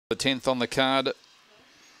The 10th on the card,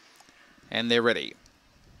 and they're ready.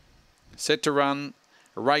 Set to run.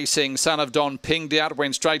 Racing, Son of Don pinged out,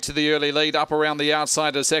 went straight to the early lead. Up around the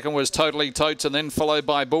outside, a second was Totally Totes, and then followed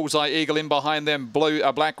by Bullseye Eagle. In behind them,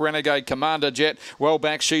 Black Renegade, Commander Jet. Well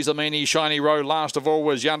back, She's a Meanie, Shiny Row. Last of all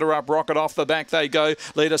was Yonder Up Rocket. Off the back they go.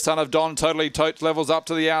 Leader Son of Don, Totally Totes levels up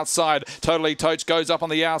to the outside. Totally Totes goes up on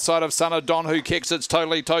the outside of Son of Don, who kicks. It's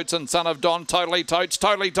Totally Totes and Son of Don, Totally Totes.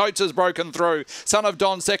 Totally Totes has broken through. Son of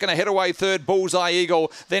Don second, ahead away third, Bullseye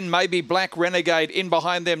Eagle. Then maybe Black Renegade. In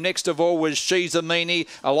behind them, next of all was She's a Meanie.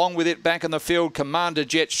 Along with it back in the field, Commander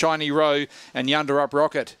Jet, Shiny Row and Yonder Up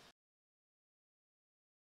Rocket.